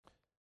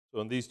So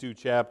in these two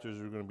chapters,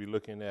 they're going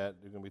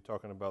to be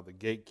talking about the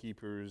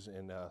gatekeepers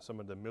and some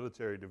of the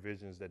military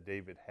divisions that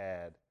David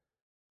had.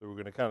 So we're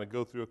going to kind of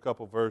go through a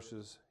couple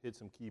verses, hit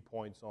some key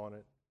points on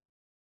it,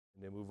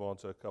 and then move on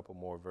to a couple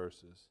more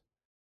verses.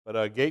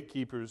 But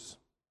gatekeepers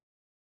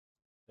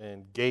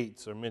and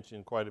gates are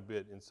mentioned quite a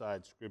bit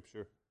inside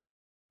Scripture.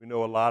 We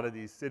know a lot of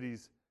these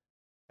cities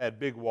had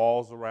big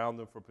walls around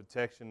them for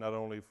protection, not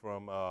only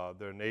from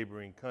their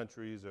neighboring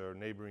countries or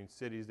neighboring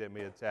cities that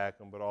may attack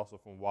them, but also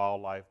from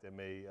wildlife that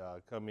may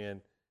come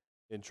in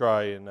and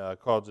try and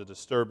cause a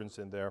disturbance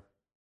in there.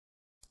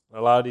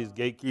 A lot of these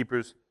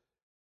gatekeepers,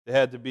 they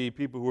had to be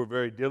people who were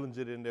very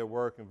diligent in their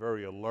work and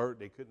very alert.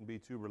 They couldn't be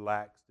too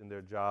relaxed in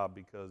their job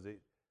because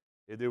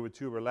if they were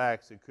too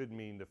relaxed, it could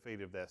mean the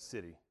fate of that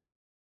city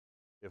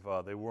if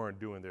they weren't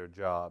doing their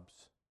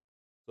jobs.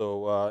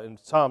 So in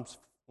Psalms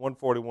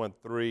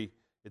 141:3,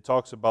 it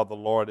talks about the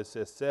Lord. It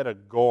says, "Set a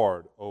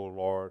guard, O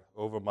Lord,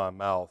 over my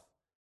mouth,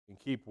 and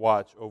keep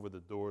watch over the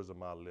doors of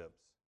my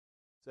lips."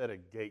 Set a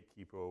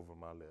gatekeeper over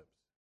my lips.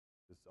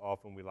 It's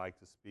often we like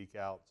to speak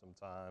out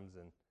sometimes,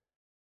 and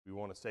we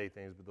want to say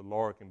things, but the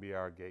Lord can be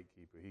our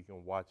gatekeeper. He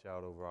can watch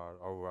out over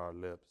our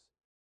lips.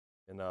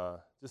 And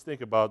just think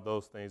about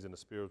those things in a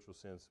spiritual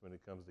sense when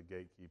it comes to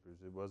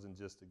gatekeepers. It wasn't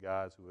just the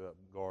guys who were up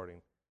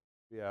guarding.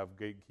 We have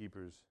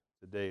gatekeepers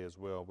today as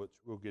well, which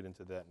we'll get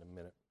into that in a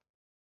minute.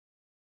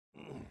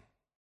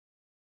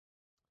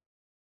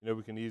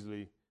 We can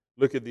easily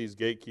look at these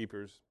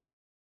gatekeepers.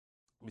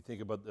 We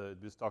think about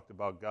this talked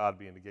about God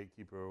being the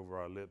gatekeeper over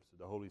our lips.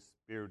 The Holy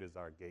Spirit is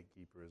our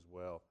gatekeeper as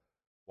well,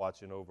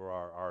 watching over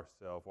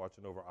ourself,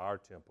 watching over our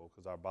temple,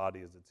 because our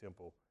body is the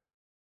temple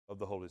of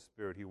the Holy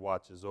Spirit. He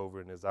watches over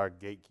and is our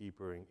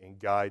gatekeeper and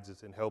guides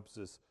us and helps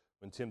us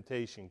when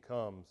temptation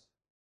comes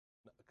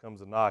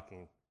a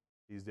knocking.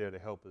 He's there to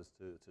help us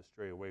to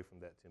stray away from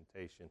that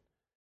temptation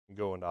and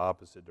go in the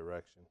opposite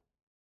direction.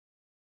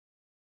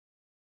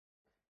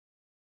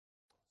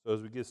 So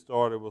as we get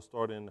started, we'll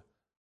start in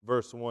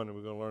verse 1, and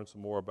we're going to learn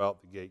some more about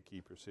the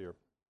gatekeepers here.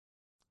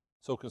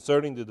 So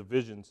concerning the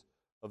divisions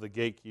of the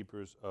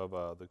gatekeepers of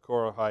the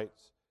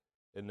Korahites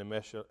and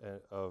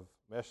of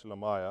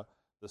Meshlemiah,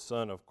 the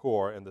son of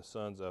Kor, and the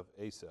sons of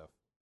Asaph.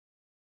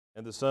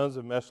 And the sons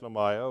of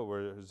Meshlemiah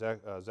were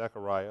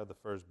Zechariah, the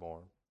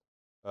firstborn,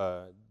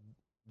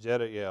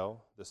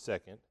 Jediel, the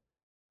second,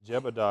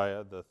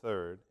 Jebediah, the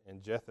third,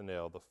 and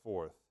Jethanel, the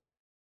fourth,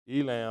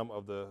 Elam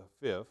of the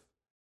fifth,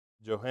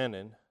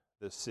 Johanan,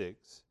 the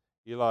sixth,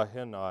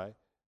 Elihenai,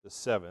 the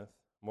seventh.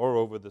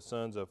 Moreover, the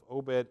sons of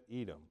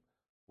Obed-Edom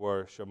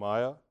were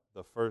Shemaiah,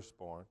 the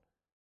firstborn,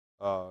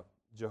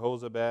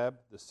 Jehozabad,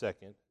 the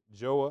second,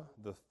 Joah,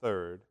 the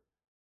third,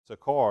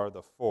 Sakar,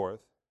 the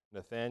fourth,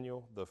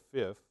 Nathaniel, the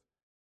fifth,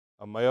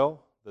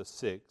 Amiel, the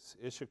sixth,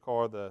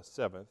 Issachar, the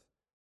seventh,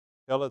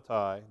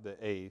 Pelatai, the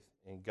eighth,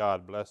 and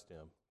God blessed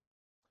him.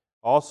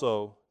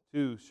 Also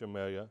to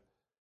Shemaiah,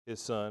 his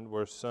son,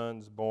 were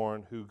sons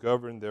born who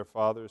governed their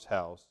father's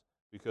house,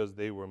 because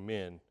they were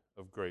men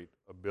of great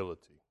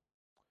ability.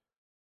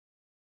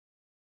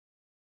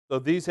 So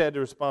these had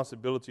the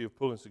responsibility of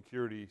pulling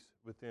securities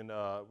within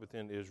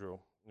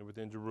Israel and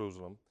within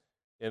Jerusalem,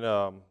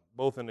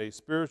 both in a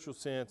spiritual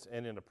sense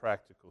and in a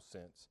practical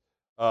sense.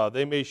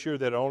 They made sure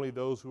that only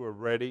those who were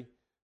ready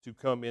to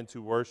come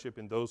into worship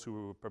and those who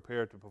were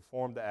prepared to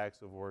perform the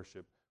acts of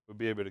worship would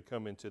be able to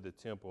come into the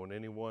temple, and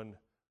anyone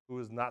who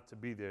was not to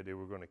be there, they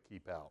were going to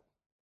keep out.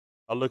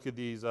 I look at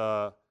these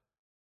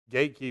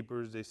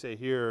gatekeepers. They say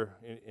here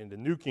in the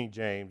New King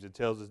James, it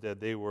tells us that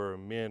they were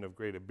men of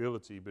great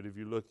ability, but if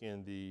you look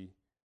in the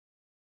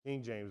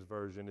King James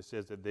Version, it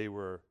says that they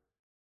were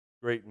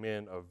great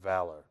men of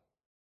valor.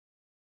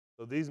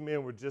 So these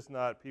men were just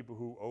not people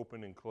who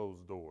opened and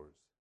closed doors.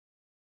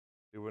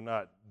 They were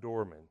not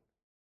doormen,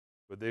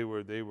 but they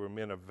were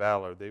men of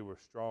valor. They were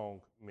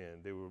strong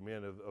men. They were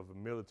men of a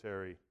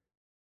military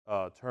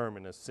term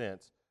in a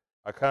sense.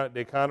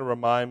 They kind of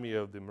remind me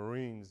of the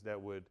Marines that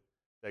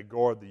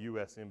guard the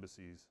U.S.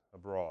 embassies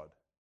abroad.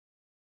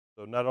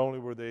 So not only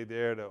were they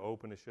there to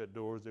open and shut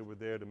doors, they were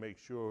there to make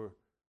sure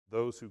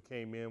those who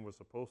came in were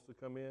supposed to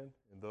come in,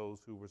 and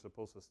those who were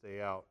supposed to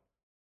stay out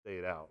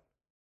stayed out.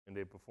 And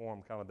they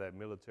performed kind of that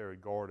military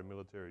guard and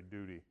military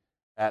duty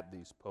at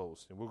these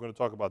posts. And we're going to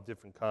talk about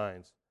different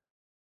kinds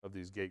of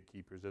these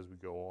gatekeepers as we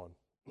go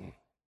on.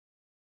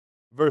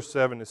 Verse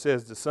 7, it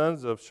says, the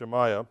sons of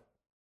Shemaiah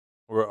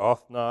were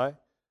Othni,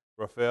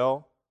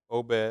 Raphael,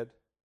 Obed,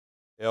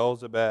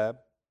 Elzabab,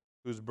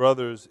 whose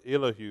brothers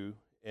Elihu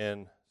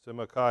and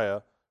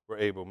Semachiah were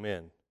able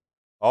men.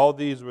 All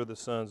these were the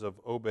sons of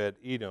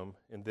Obed-Edom,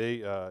 and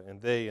they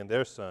and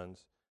their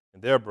sons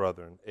and their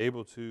brethren,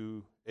 able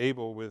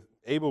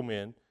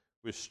men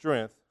with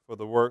strength for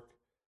the work,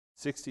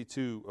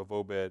 62 of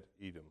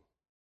Obed-Edom.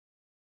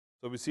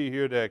 So we see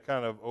here that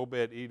kind of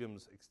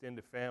Obed-Edom's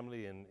extended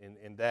family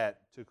and that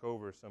took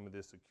over some of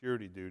the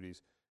security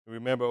duties. And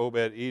remember,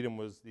 Obed-Edom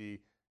was the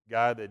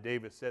guy that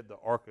David set the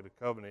Ark of the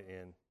Covenant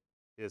in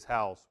his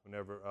house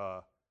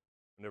whenever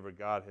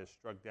God had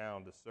struck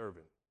down the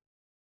servant.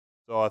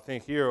 So I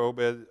think here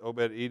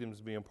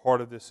Obed-Edom's being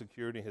part of this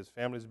security, his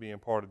family's being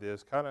part of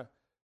this, kind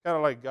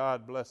of like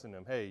God blessing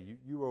them. Hey,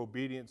 you were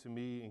obedient to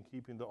me in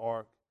keeping the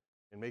ark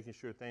and making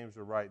sure things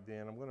are right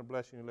then. I'm going to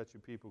bless you and let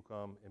your people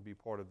come and be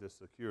part of this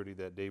security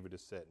that David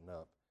is setting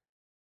up.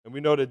 And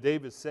we know that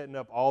David's setting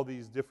up all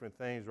these different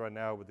things right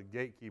now with the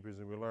gatekeepers,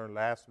 and we learned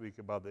last week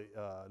about the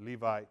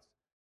Levites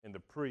and the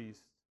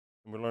priests,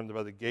 and we learned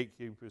about the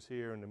gatekeepers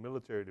here in the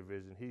military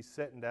division. He's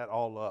setting that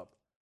all up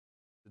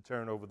to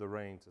turn over the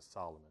reins to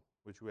Solomon,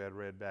 which we had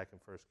read back in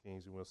 1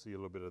 Kings, and we'll see a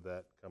little bit of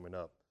that coming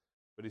up.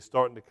 But he's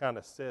starting to kind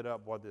of set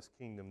up what this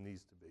kingdom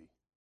needs to be.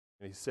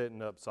 And he's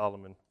setting up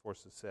Solomon for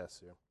success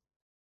here.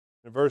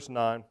 In verse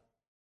 9,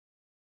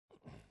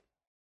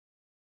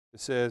 it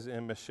says,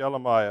 "And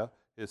Meshelemiah,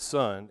 his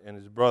son, and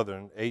his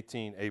brethren,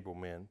 18 able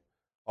men.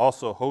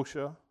 Also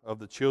Hoshea of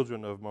the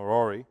children of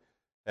Merari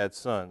had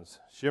sons.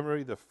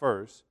 Shimei the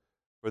first,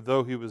 for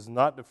though he was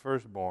not the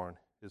firstborn,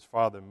 his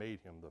father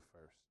made him the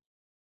first."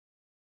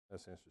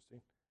 That's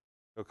interesting.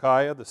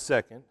 Hilkiah the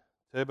second,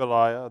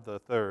 Tebaliah the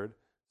third,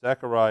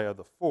 Zechariah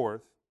the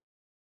fourth.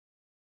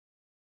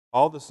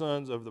 All the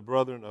sons of the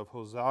brethren of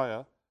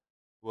Hosea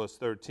was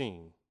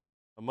 13.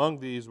 Among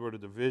these were the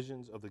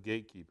divisions of the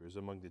gatekeepers,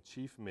 among the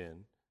chief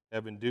men,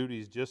 having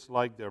duties just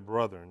like their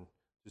brethren,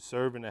 to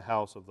serve in the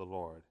house of the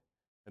Lord.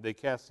 And they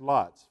cast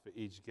lots for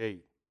each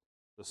gate,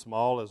 the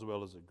small as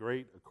well as the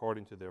great,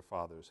 according to their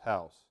father's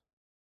house.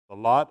 The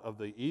lot of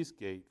the east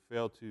gate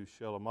fell to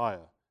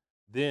Shelemiah.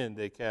 Then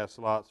they cast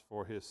lots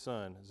for his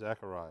son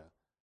Zechariah,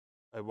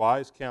 a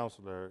wise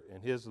counselor,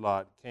 and his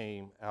lot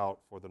came out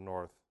for the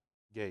north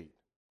gate.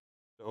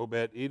 To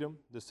Obed-Edom,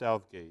 the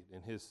south gate,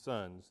 and his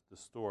sons, the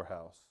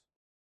storehouse.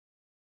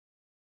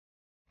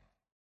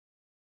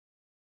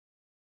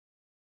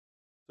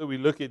 So we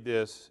look at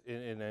this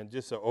in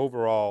just an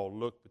overall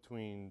look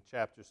between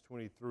chapters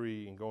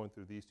 23 and going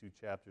through these two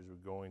chapters we're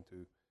going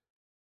to.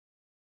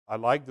 I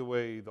like the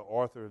way the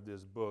author of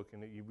this book,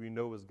 and we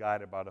know is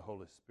guided by the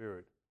Holy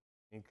Spirit,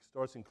 and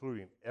starts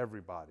including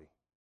everybody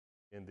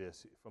in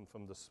this,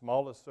 from the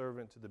smallest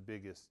servant to the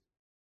biggest,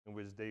 in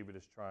which David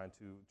is trying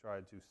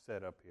to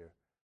set up here.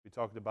 We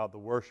talked about the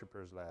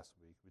worshipers last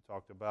week. We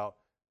talked about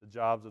the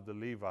jobs of the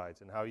Levites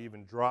and how he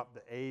even dropped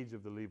the age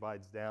of the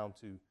Levites down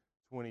to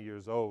 20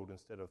 years old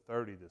instead of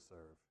 30 to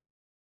serve.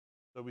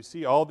 So we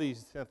see all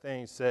these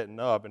things setting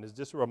up, and it's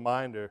just a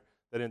reminder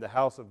that in the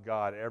house of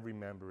God, every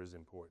member is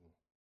important.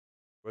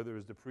 Whether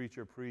it's the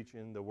preacher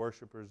preaching, the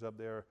worshipers up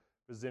there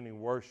presenting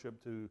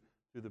worship to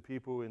the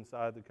people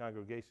inside the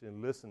congregation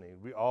and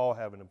listening, we all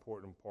have an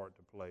important part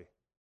to play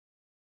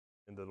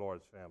in the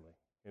Lord's family.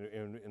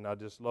 And I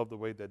just love the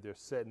way that they're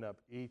setting up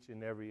each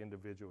and every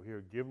individual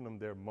here, giving them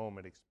their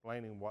moment,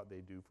 explaining what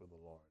they do for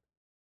the Lord.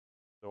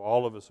 So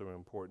all of us are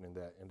important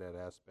in that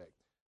aspect.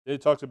 Then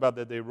it talks about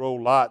that they roll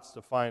lots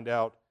to find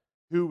out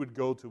who would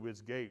go to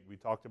which gate. We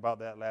talked about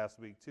that last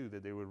week too,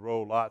 that they would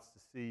roll lots to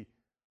see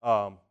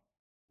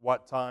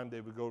what time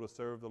they would go to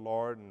serve the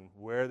Lord and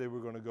where they were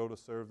going to go to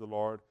serve the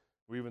Lord.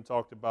 We even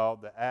talked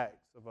about the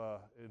Acts in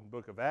the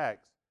book of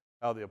Acts,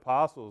 how the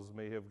apostles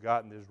may have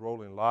gotten these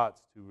rolling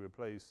lots to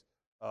replace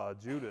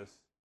Judas.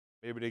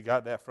 Maybe they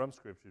got that from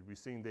Scripture. We've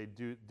seen they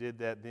did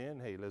that then.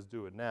 Hey, let's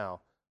do it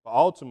now. But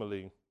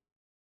ultimately,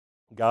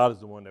 God is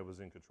the one that was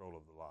in control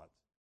of the lots.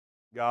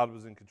 God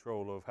was in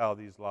control of how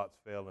these lots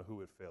fell and who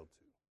it fell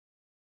to.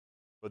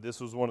 But this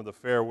was one of the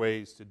fair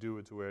ways to do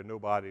it, to where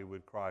nobody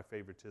would cry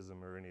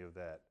favoritism or any of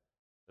that.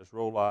 Let's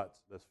roll lots.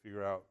 Let's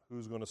figure out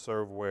who's going to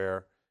serve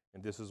where.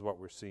 And this is what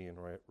we're seeing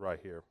right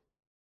here.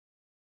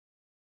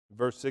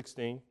 Verse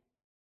 16,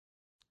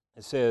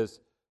 it says,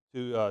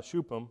 to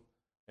Shupam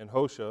and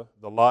Hoshea,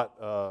 the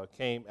lot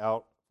came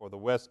out for the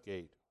west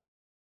gate,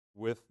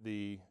 with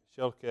the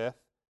Shelketh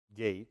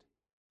gate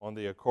on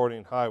the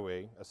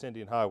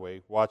ascending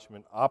highway,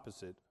 watchman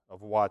opposite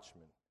of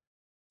watchmen.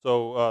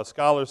 So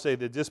scholars say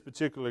that this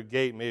particular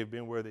gate may have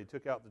been where they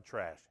took out the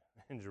trash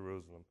in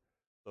Jerusalem.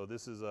 So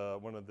this is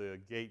one of the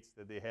gates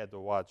that they had to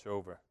watch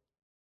over.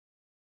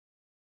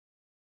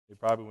 They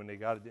probably, when they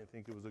got it, didn't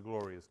think it was a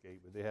glorious gate,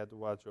 but they had to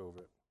watch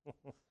over it.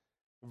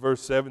 Verse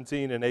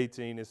 17 and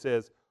 18, it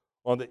says,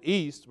 on the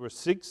east were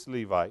 6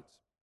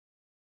 Levites,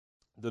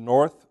 the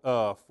north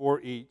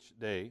 4 each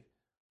day,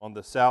 on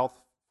the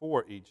south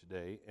 4 each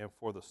day, and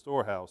for the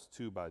storehouse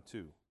 2 by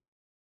 2.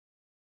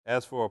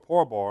 As for a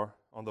porbar,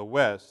 on the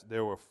west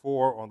there were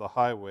 4 on the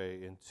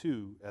highway and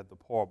 2 at the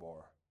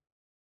porbar.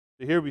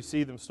 So here we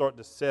see them start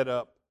to set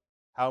up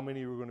how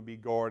many were going to be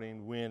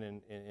guarding, when,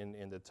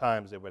 and the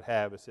times they would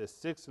have. It says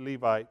 6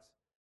 Levites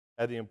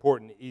at the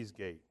important east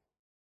gate,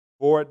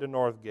 4 at the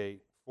north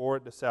gate, 4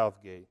 at the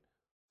south gate,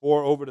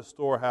 4 over the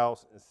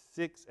storehouse, and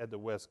 6 at the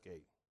west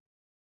gate.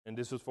 And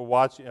this was for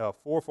watching,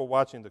 4 for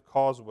watching the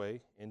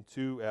causeway, and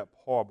 2 at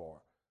porbar.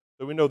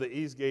 So we know the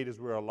east gate is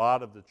where a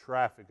lot of the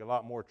traffic, a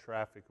lot more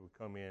traffic would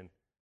come in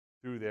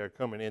through there,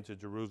 coming into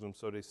Jerusalem.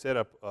 So they set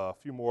up a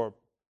few more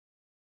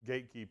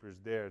gatekeepers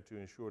there to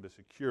ensure the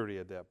security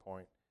at that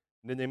point.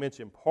 And then they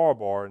mentioned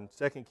Parbar. In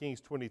 2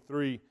 Kings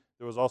 23,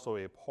 there was also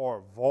a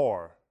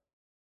Parvar,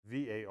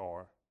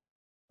 V-A-R,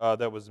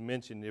 that was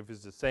mentioned, if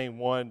it's the same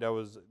one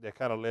that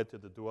kind of led to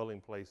the dwelling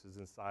places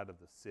inside of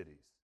the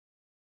cities.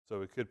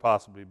 So it could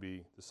possibly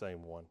be the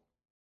same one.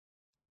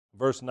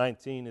 Verse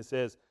 19, it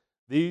says,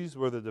 "These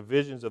were the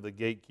divisions of the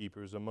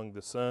gatekeepers among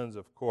the sons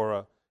of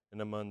Korah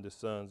and among the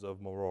sons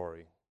of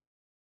Merari."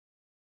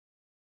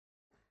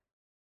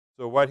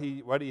 So what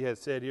he has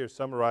said here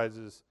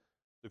summarizes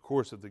the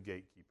course of the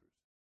gatekeepers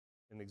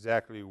and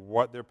exactly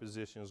what their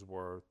positions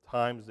were,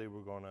 times they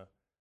were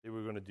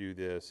gonna do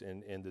this,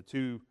 and the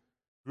two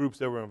groups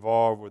that were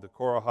involved were the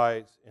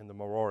Korahites and the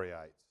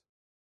Merarites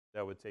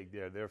that would take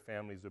their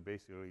families would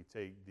basically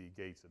take the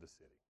gates of the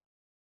city.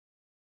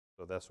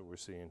 So that's what we're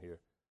seeing here.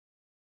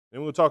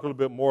 Then we'll talk a little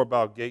bit more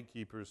about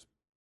gatekeepers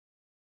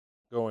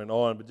going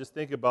on, but just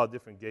think about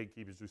different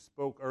gatekeepers. We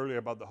spoke earlier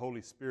about the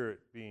Holy Spirit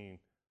being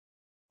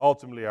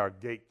ultimately our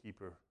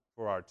gatekeeper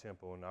for our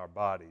temple and our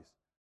bodies,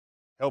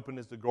 helping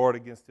us to guard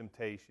against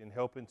temptation,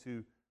 helping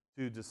to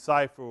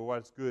decipher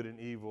what's good and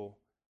evil,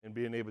 and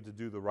being able to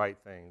do the right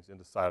things in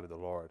the sight of the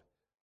Lord.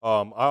 I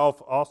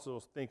also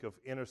think of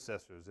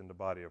intercessors in the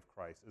body of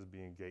Christ as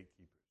being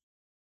gatekeepers.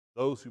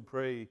 Those who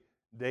pray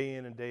day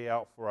in and day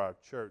out for our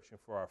church and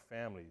for our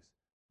families,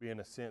 be in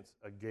a sense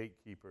a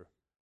gatekeeper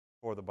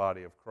for the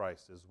body of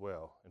Christ as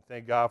well. And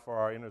thank God for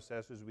our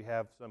intercessors. We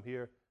have some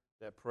here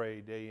that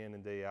pray day in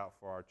and day out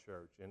for our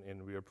church,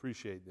 and we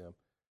appreciate them.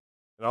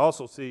 And I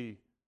also see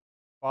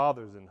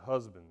fathers and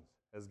husbands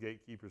as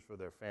gatekeepers for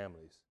their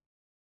families,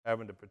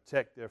 having to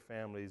protect their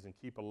families and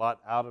keep a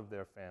lot out of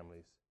their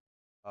families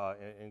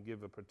and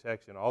give a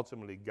protection.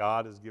 Ultimately,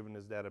 God has given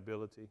us that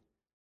ability,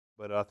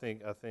 but I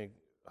think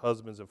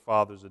husbands and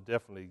fathers are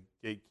definitely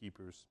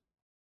gatekeepers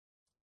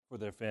for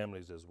their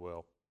families as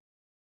well.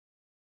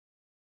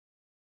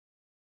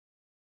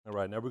 All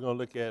right, now we're going to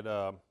look at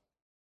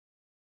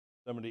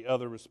some of the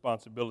other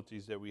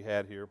responsibilities that we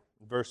had here.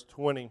 In verse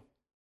 20,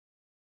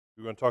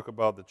 we're going to talk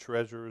about the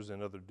treasurers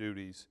and other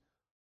duties.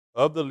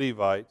 Of the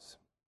Levites,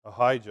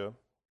 Ahijah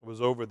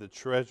was over the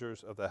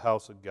treasures of the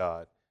house of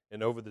God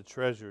and over the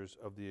treasures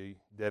of the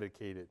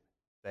dedicated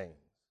things.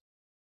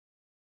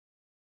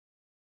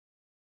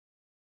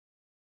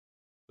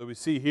 So we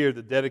see here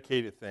the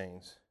dedicated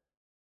things.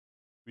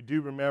 We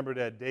do remember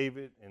that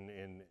David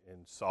and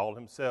Saul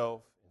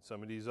himself and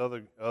some of these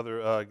other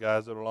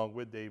guys that are along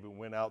with David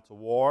went out to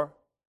war,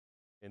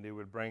 and they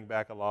would bring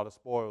back a lot of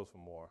spoils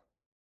from war,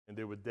 and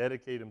they would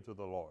dedicate them to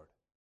the Lord.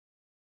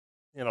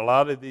 And a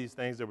lot of these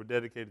things that were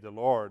dedicated to the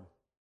Lord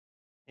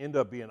end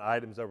up being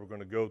items that were going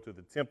to go to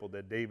the temple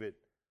that David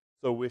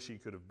so wished he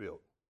could have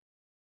built.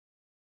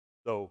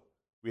 So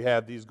we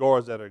have these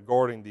guards that are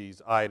guarding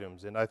these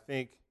items, and I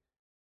think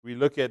we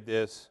look at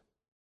this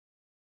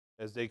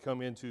as they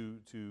come in to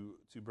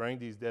bring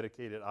these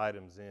dedicated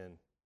items in.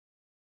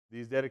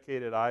 These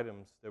dedicated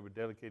items that were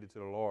dedicated to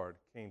the Lord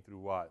came through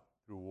what?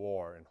 Through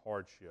war and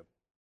hardship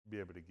to be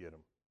able to get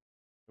them.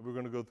 And we're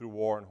going to go through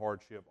war and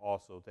hardship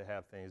also to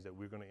have things that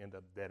we're going to end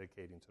up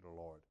dedicating to the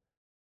Lord.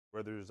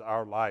 Whether it's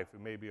our life,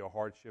 it may be a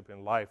hardship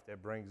in life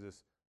that brings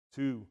us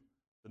to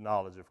the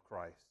knowledge of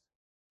Christ.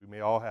 We may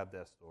all have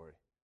that story,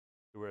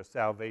 where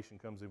salvation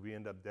comes and we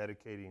end up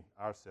dedicating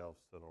ourselves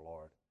to the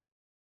Lord.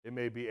 It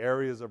may be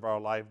areas of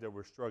our life that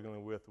we're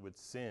struggling with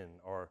sin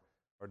or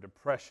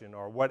depression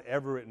or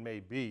whatever it may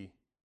be.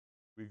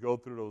 We go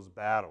through those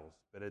battles,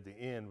 but at the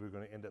end, we're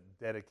going to end up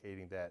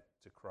dedicating that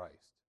to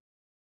Christ.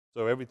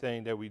 So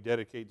everything that we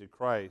dedicate to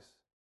Christ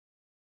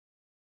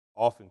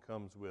often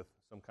comes with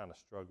some kind of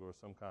struggle or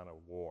some kind of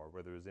war,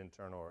 whether it's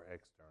internal or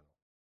external.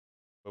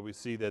 But we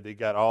see that they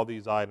got all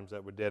these items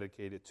that were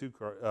dedicated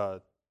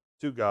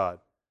to God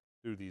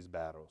through these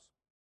battles.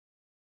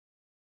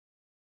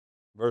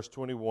 Verse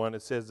 21,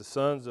 it says, the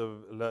sons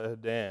of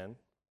Laadan,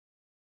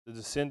 the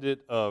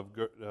descendant of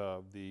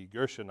the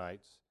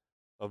Gershonites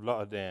of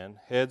Laadan,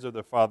 heads of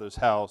their father's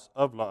house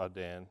of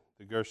Laadan,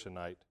 the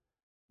Gershonite,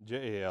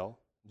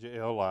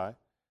 Jaeli,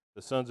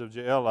 the sons of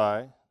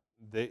Jaeli,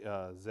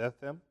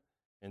 Zethem,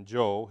 and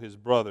Joel, his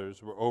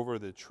brothers, were over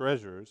the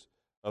treasures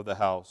of the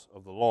house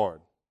of the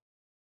Lord.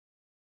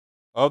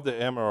 Of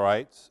the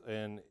Amorites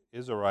and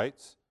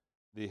Israelites,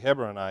 the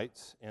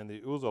Hebronites and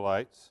the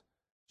Uzalites,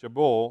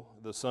 Jabal,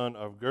 the son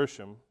of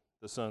Gershom,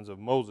 the sons of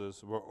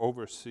Moses, were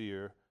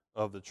overseer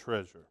of the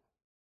treasure.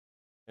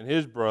 And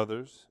his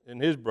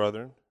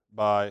brethren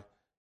by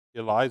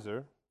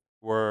Eliezer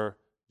were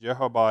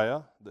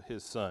Jehabiah,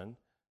 his son,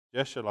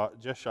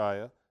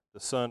 Jeshiah, the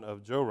son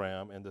of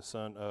Joram, and the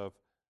son of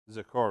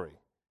Zechari,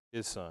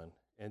 his son,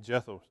 and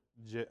Shelomith,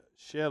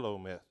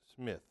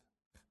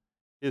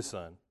 his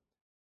son.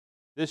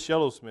 This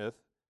Shelomith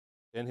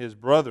and his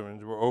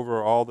brethren were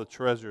over all the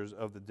treasures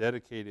of the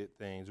dedicated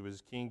things,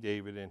 which King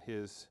David and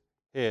his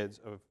heads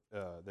of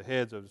the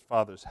heads of his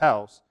father's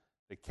house,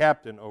 the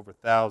captain over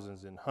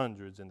thousands and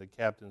hundreds, and the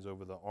captains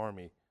over the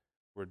army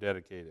were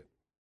dedicated.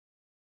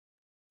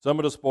 Some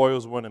of the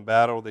spoils won in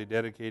battle they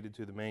dedicated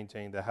to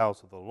maintain the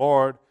house of the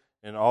Lord,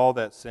 and all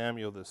that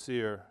Samuel the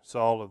seer,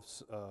 Saul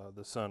of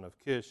the son of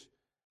Kish,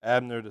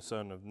 Abner the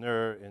son of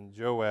Ner, and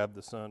Joab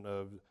the son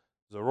of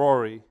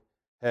Zeruiah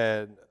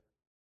had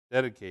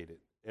dedicated.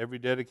 every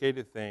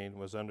dedicated thing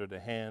was under the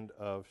hand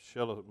of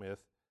Shelomith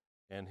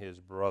and his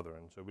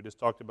brethren. So we just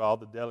talked about all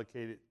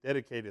the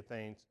dedicated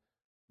things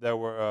that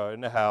were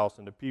in the house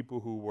and the people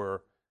who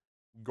were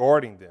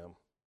guarding them.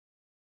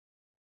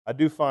 I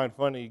do find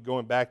funny,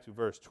 going back to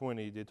verse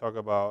 20, they talk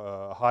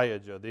about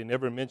Ahijah. They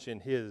never mention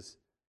his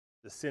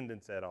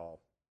descendants at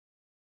all.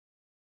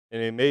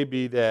 And it may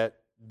be that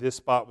this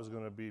spot was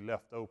going to be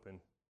left open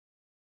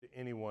to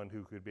anyone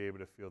who could be able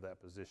to fill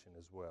that position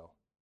as well.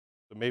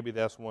 So maybe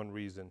that's one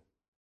reason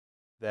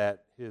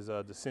that his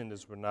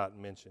descendants were not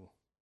mentioned.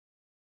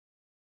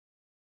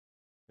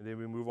 And then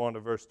we move on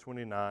to verse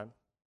 29.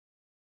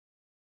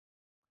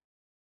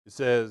 It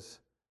says,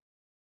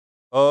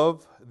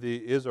 of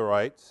the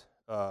Israelites,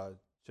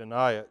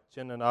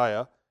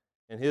 Chenaniah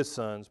and his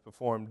sons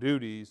performed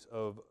duties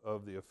of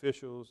the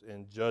officials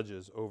and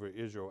judges over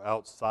Israel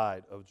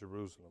outside of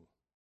Jerusalem.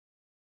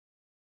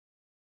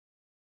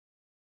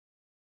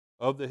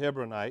 Of the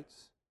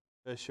Hebronites,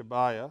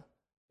 Shebiah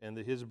and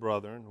his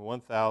brethren,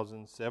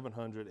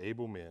 1,700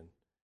 able men,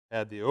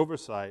 had the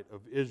oversight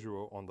of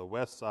Israel on the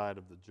west side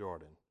of the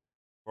Jordan,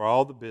 for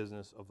all the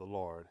business of the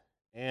Lord,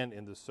 and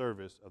in the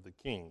service of the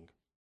king.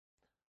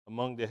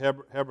 Among the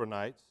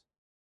Hebronites,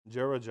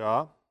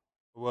 Jerijah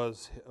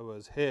was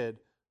head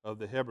of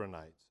the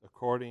Hebronites,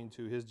 according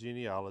to his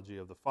genealogy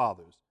of the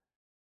fathers.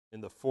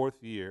 In the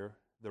 4th year,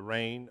 the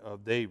reign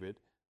of David,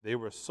 they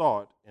were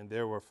sought, and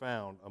there were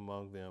found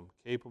among them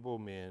capable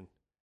men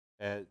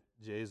at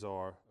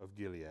Jazer of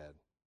Gilead.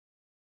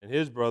 And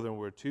his brethren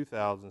were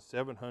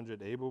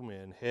 2,700 able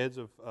men, heads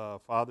of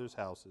fathers'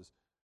 houses,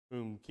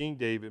 whom King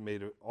David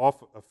made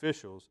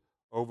officials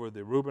over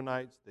the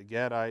Reubenites, the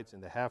Gadites,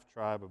 and the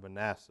half-tribe of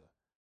Manasseh,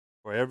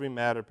 for every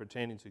matter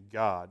pertaining to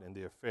God and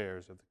the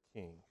affairs of the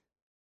king.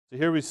 So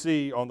here we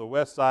see on the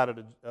west side of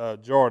the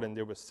Jordan,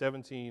 there were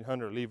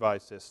 1,700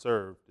 Levites that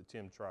served the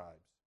 10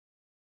 tribes.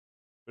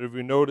 But if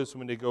we notice,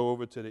 when they go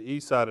over to the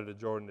east side of the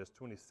Jordan, there's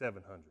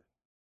 2,700.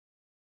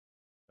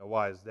 Now,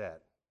 why is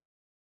that?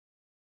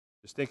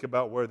 Just think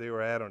about where they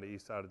were at on the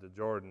east side of the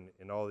Jordan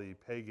and all the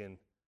pagan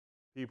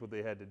people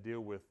they had to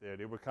deal with there.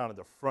 They were kind of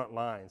the front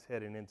lines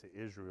heading into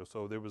Israel.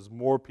 So there was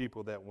more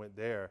people that went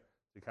there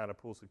to kind of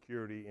pull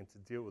security and to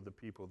deal with the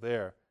people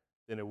there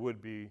than it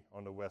would be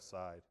on the west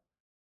side.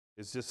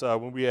 It's just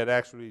when we had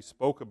actually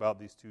spoke about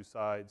these two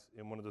sides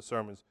in one of the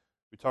sermons,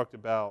 we talked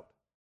about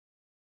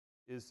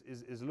is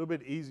a little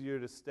bit easier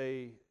to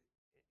stay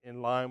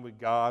in line with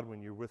God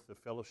when you're with the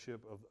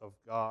fellowship of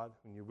God,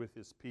 when you're with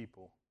his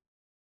people,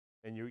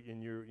 and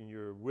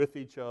you're with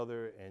each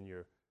other, and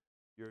you're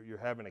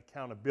having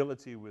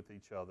accountability with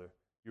each other.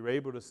 You're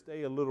able to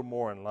stay a little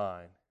more in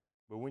line.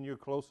 But when you're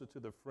closer to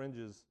the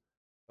fringes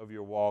of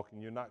your walk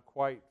and you're not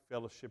quite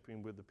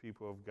fellowshipping with the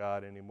people of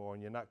God anymore,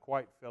 and you're not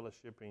quite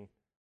fellowshipping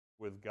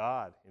with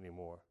God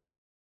anymore,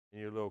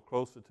 and you're a little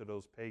closer to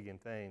those pagan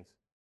things,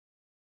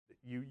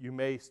 you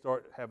may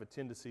have a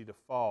tendency to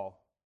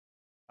fall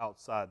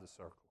outside the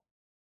circle.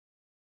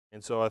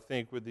 And so I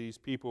think with these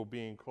people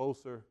being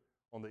closer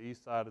on the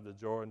east side of the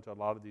Jordan to a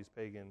lot of these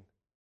pagan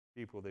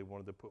people, they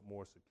wanted to put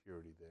more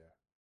security there.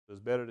 So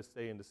it's better to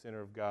stay in the center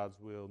of God's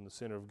will, in the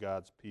center of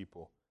God's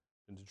people,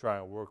 than to try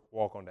and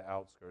walk on the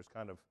outskirts,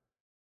 kind of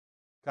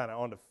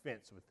on the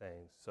fence with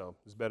things. So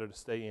it's better to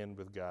stay in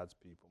with God's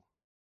people.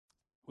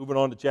 Moving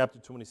on to chapter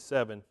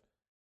 27,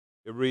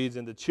 it reads,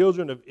 and the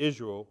children of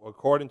Israel,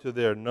 according to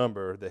their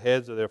number, the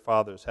heads of their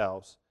father's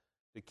house,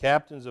 the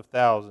captains of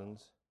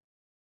thousands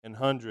and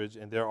hundreds,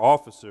 and their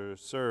officers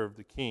served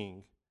the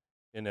king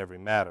in every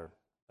matter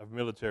of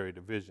military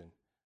division.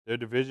 Their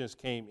divisions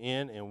came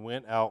in and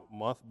went out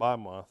month by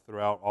month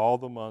throughout all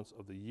the months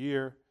of the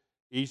year,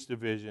 each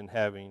division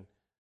having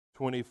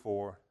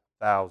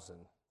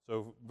 24,000.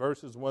 So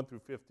verses 1 through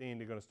 15,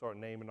 they're going to start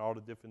naming all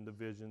the different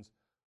divisions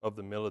of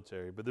the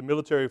military. But the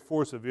military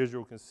force of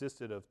Israel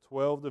consisted of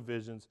 12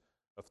 divisions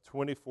of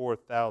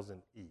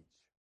 24,000 each.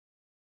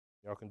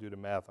 Y'all can do the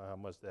math on how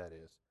much that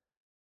is.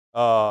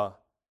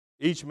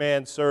 Each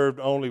man served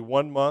only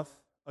 1 month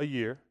a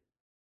year.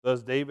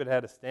 Thus, David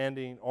had a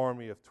standing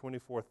army of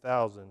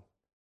 24,000,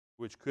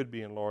 which could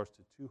be enlarged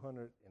to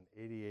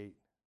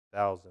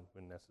 288,000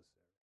 when necessary.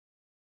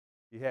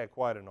 He had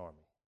quite an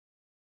army.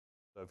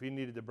 So if he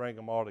needed to bring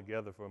them all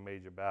together for a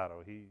major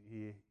battle,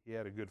 he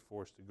had a good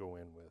force to go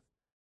in with.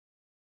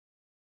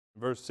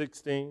 Verse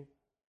 16.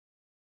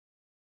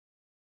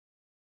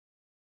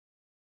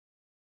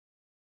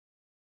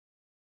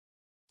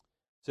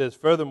 Says,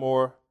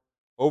 furthermore,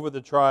 over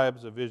the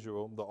tribes of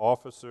Israel, the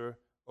officer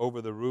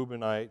over the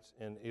Reubenites,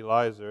 and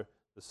Eliezer,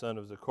 the son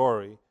of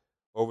Zachari,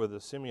 over the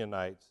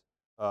Simeonites,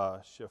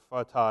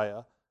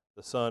 Shephatiah,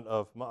 the son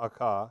of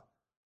Maacah,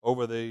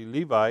 over the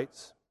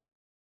Levites,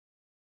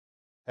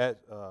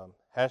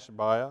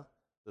 Hashabiah,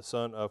 the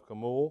son of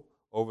Kemuel,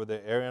 over the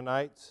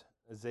Aaronites,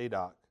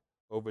 Zadok,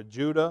 over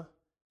Judah,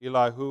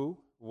 Elihu,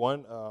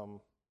 one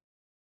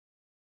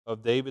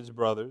of David's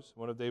brothers,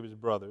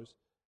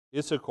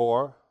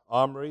 Issachar,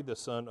 Omri, the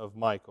son of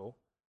Michael,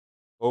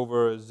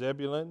 over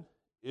Zebulun,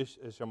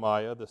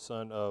 Ishmaiah, the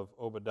son of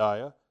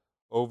Obadiah,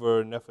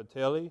 over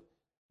Nephtali,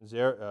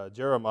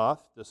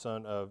 Jeremoth, the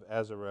son of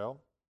Azarel.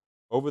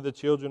 Over the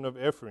children of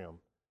Ephraim,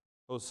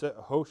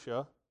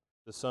 Hoshea,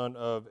 the son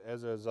of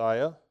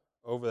Azaziah.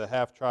 Over the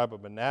half-tribe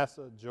of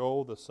Manasseh,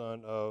 Joel, the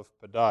son of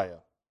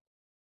Pedaiah.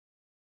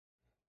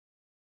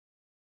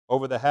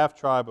 Over the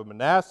half-tribe of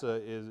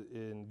Manasseh is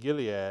in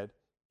Gilead,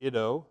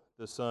 Iddo,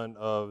 the son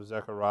of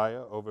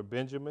Zechariah. Over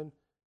Benjamin,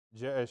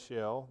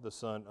 Jeashel, the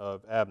son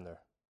of Abner.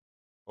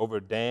 Over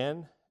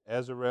Dan,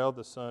 Azarel,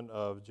 the son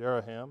of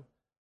Jeroham.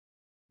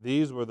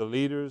 These were the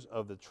leaders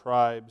of the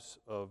tribes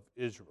of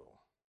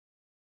Israel.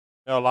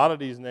 Now, a lot of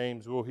these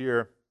names we'll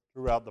hear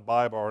throughout the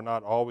Bible are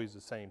not always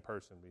the same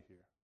person we hear.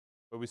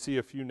 But we see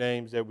a few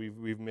names that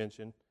we've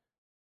mentioned.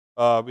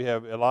 We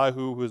have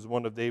Elihu, who is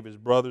one of David's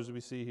brothers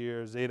we see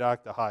here.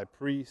 Zadok, the high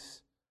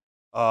priest.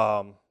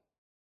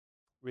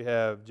 We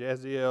have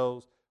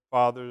Jaziel's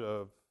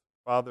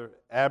father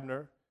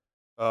Abner,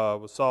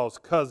 was Saul's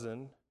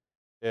cousin,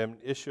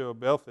 and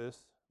Ishobosheth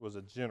was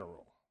a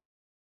general.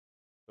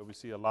 So we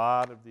see a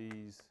lot of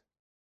these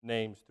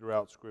names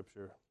throughout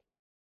Scripture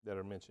that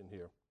are mentioned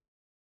here.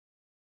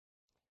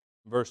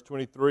 Verse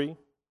 23,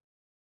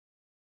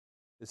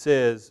 it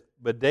says,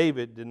 "But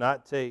David did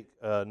not take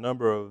a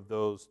number of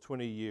those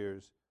 20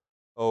 years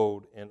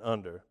old and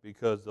under,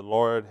 because the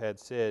Lord had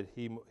said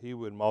he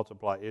would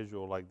multiply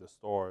Israel like the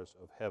stars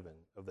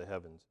of the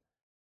heavens.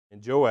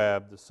 And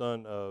Joab, the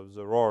son of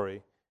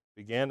Zeruiah,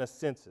 began a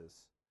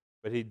census,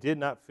 but he did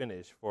not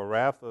finish, for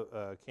wrath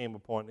came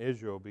upon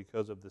Israel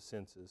because of the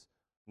census,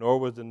 nor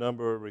was the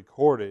number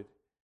recorded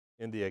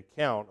in the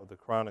account of the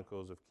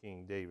Chronicles of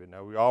King David."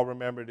 Now, we all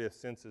remember this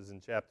census in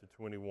chapter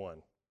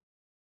 21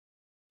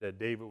 that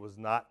David was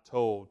not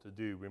told to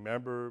do. We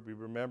remember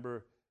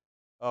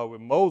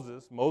with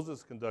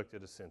Moses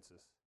conducted a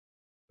census,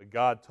 but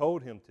God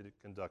told him to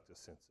conduct a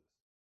census.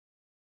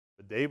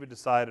 But David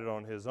decided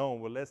on his own,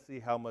 well, let's see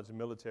how much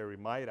military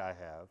might I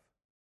have.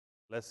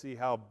 Let's see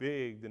how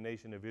big the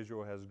nation of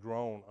Israel has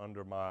grown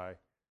under my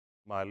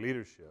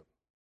leadership.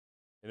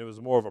 And it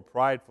was more of a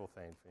prideful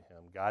thing for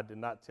him. God did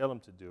not tell him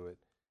to do it.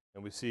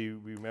 And we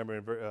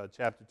remember in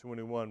chapter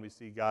 21, we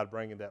see God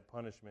bringing that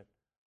punishment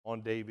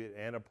on David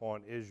and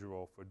upon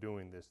Israel for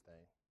doing this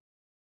thing.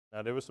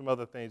 Now, there were some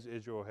other things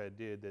Israel had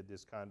did that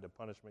this kind of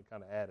punishment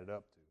kind of added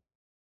up to.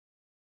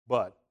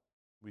 But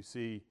we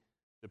see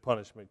the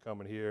punishment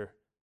coming here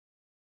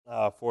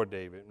for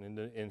David.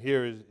 And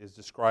here is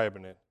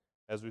describing it.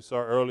 As we saw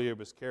earlier, it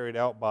was carried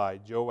out by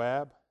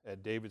Joab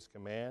at David's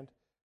command.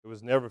 It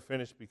was never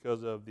finished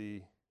because of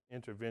the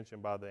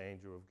intervention by the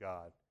angel of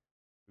God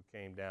who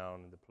came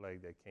down and the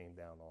plague that came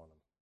down on him.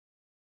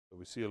 So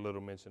we see a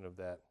little mention of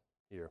that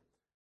here.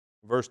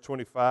 Verse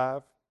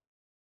 25,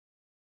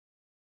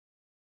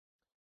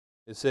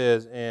 it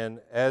says, "And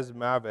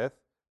Azmaveth,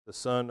 the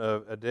son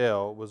of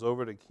Adel, was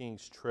over the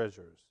king's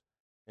treasures.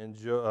 And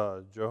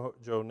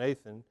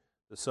Jonathan,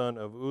 the son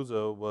of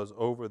Uzzah, was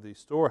over the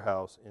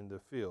storehouse in the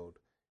field,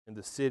 in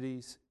the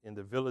cities, in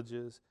the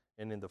villages,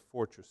 and in the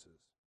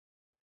fortresses.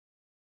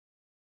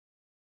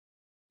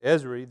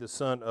 Ezri, the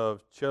son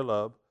of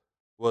Chelub,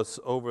 was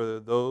over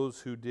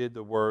those who did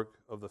the work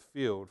of the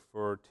field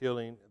for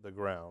tilling the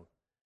ground.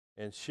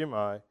 And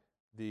Shimei,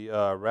 the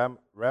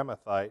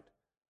Ramathite,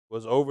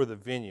 was over the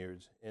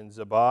vineyards. And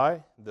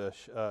Zabai, the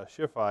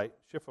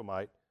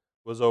Shiphomite,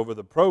 was over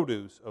the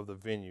produce of the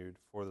vineyard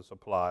for the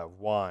supply of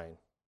wine.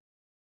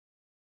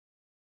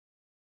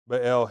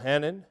 But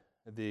Elhanan,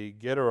 the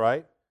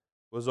Gederite,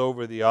 was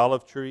over the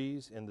olive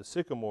trees and the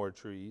sycamore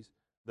trees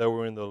that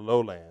were in the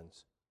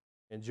lowlands.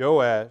 And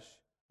Joash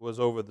was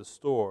over the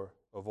store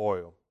of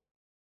oil.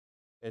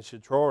 And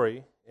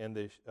Shetori and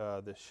the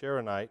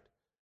Sharonite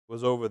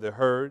was over the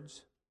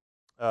herds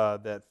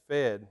that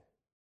fed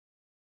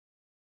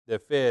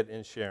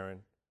in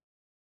Sharon.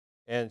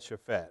 And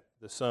Shaphat,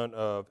 the son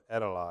of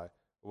Adalai,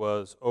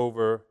 was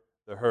over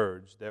the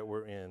herds that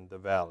were in the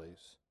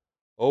valleys.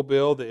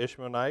 Obil, the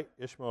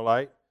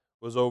Ishmaelite,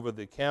 was over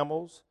the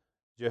camels.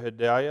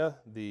 Jehediah,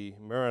 the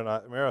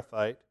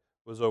Merathite,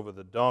 was over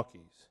the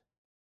donkeys.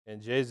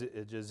 And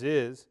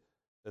Jaziz,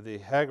 the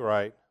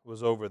Hagarite,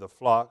 was over the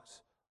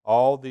flocks.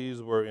 All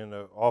these were in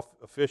the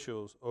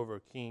officials over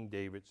King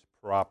David's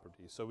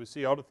property. So we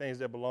see all the things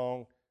that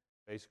belong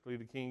basically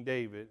to King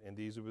David, and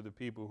these were the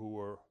people who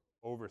were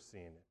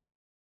overseeing it.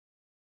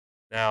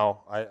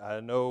 Now, I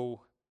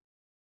know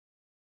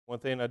one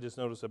thing I just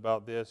noticed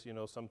about this,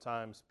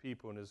 sometimes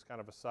people, and it's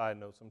kind of a side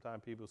note,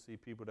 sometimes people see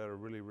people that are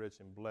really rich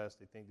and blessed,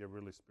 they think they're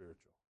really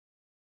spiritual.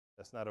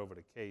 That's not over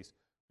the case.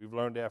 We've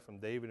learned that from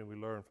David, and we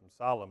learned from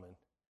Solomon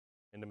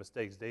and the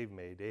mistakes they've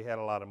made. They had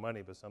a lot of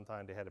money, but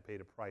sometimes they had to pay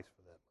the price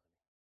for that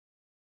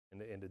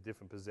money and the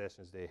different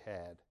possessions they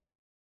had.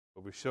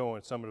 But we're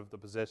showing some of the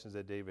possessions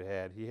that David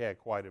had. He had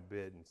quite a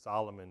bit, and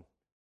Solomon,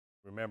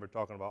 remember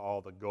talking about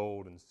all the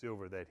gold and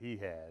silver that he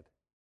had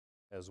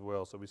as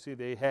well. So we see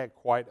they had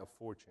quite a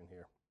fortune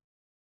here.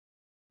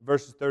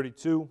 Verses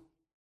 32,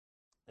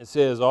 it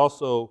says,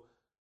 also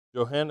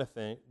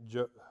Johannathan,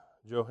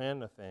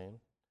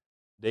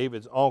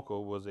 David's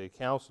uncle, was a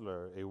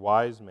counselor, a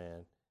wise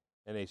man,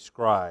 and a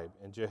scribe.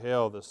 And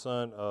Jehiel, the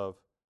son of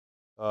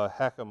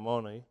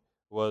Hachmoni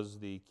was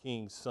the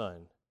king's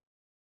son.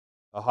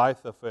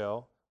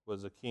 Ahithophel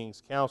was the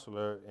king's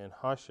counselor, and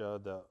Husha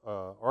the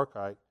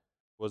Archite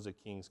was the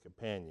king's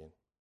companion.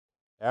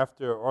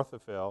 After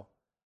Ahithophel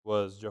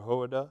was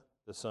Jehoiada,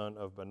 the son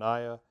of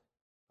Benaiah,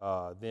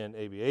 then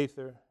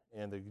Abiathar,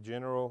 and the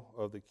general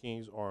of the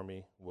king's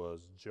army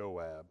was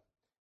Joab.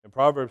 In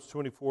Proverbs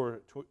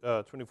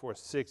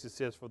 24:6, it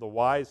says, "For the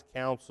wise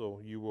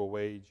counsel you will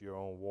wage your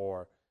own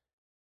war,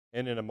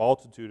 and in a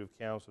multitude of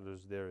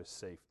counselors there is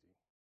safety."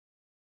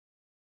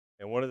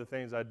 And one of the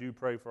things I do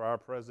pray for our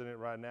president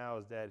right now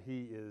is that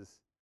he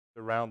is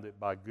surrounded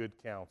by good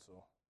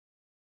counsel,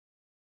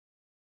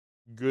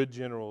 good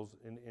generals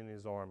in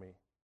his army,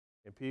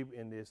 and people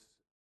in this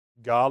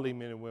godly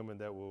men and women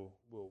that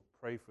will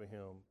pray for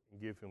him and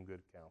give him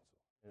good counsel.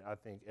 And I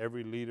think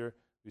every leader,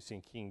 we've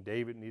seen King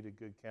David needed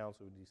good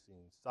counsel. We've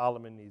seen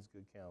Solomon needs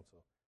good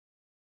counsel.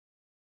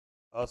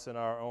 Us in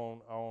our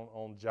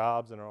own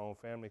jobs and our own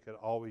family could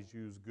always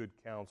use good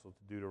counsel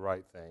to do the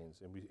right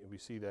things, and we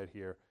see that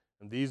here.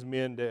 And these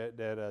men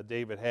that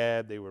David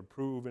had, they were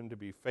proven to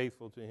be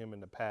faithful to him in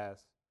the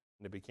past,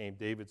 and they became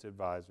David's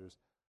advisors.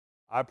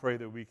 I pray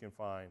that we can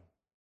find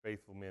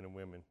faithful men and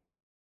women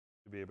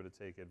to be able to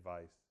take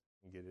advice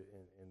and get it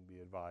and be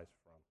advised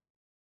from.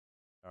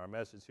 Our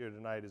message here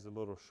tonight is a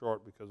little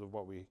short because of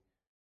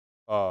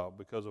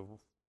because of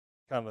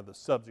kind of the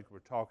subject we're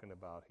talking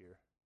about here.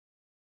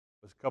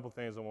 There's a couple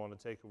things I want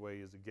to take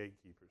away as the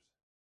gatekeepers.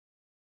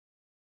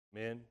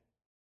 Men,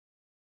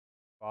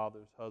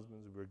 fathers,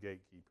 husbands, we're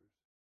gatekeepers.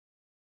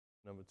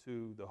 Number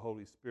two, the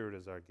Holy Spirit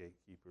is our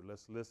gatekeeper.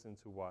 Let's listen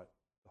to what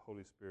the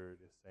Holy Spirit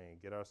is saying.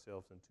 Get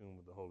ourselves in tune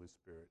with the Holy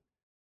Spirit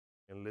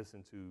and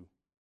listen to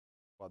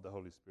what the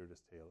Holy Spirit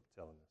is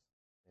telling us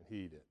and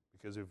heed it.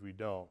 Because if we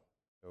don't,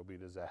 there will be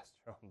disaster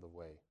on the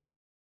way.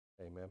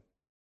 Amen.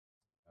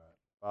 All right.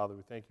 Father,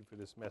 we thank you for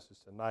this message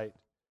tonight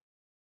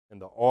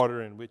and the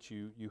order in which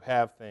you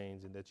have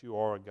things, and that you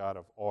are a God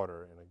of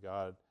order and a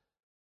God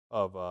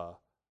of,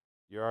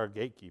 you're our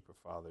gatekeeper,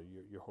 Father.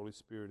 Your Holy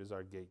Spirit is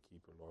our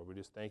gatekeeper, Lord. We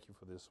just thank you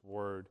for this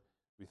word.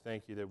 We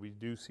thank you that we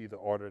do see the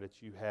order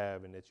that you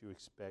have and that you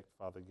expect,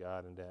 Father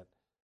God, and that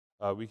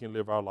we can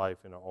live our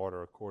life in an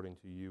order according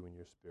to you and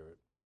your Spirit.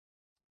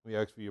 We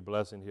ask for your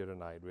blessing here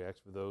tonight. We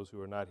ask for those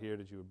who are not here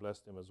that you would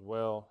bless them as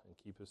well and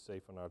keep us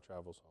safe on our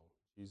travels home.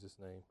 In Jesus'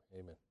 name,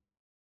 amen.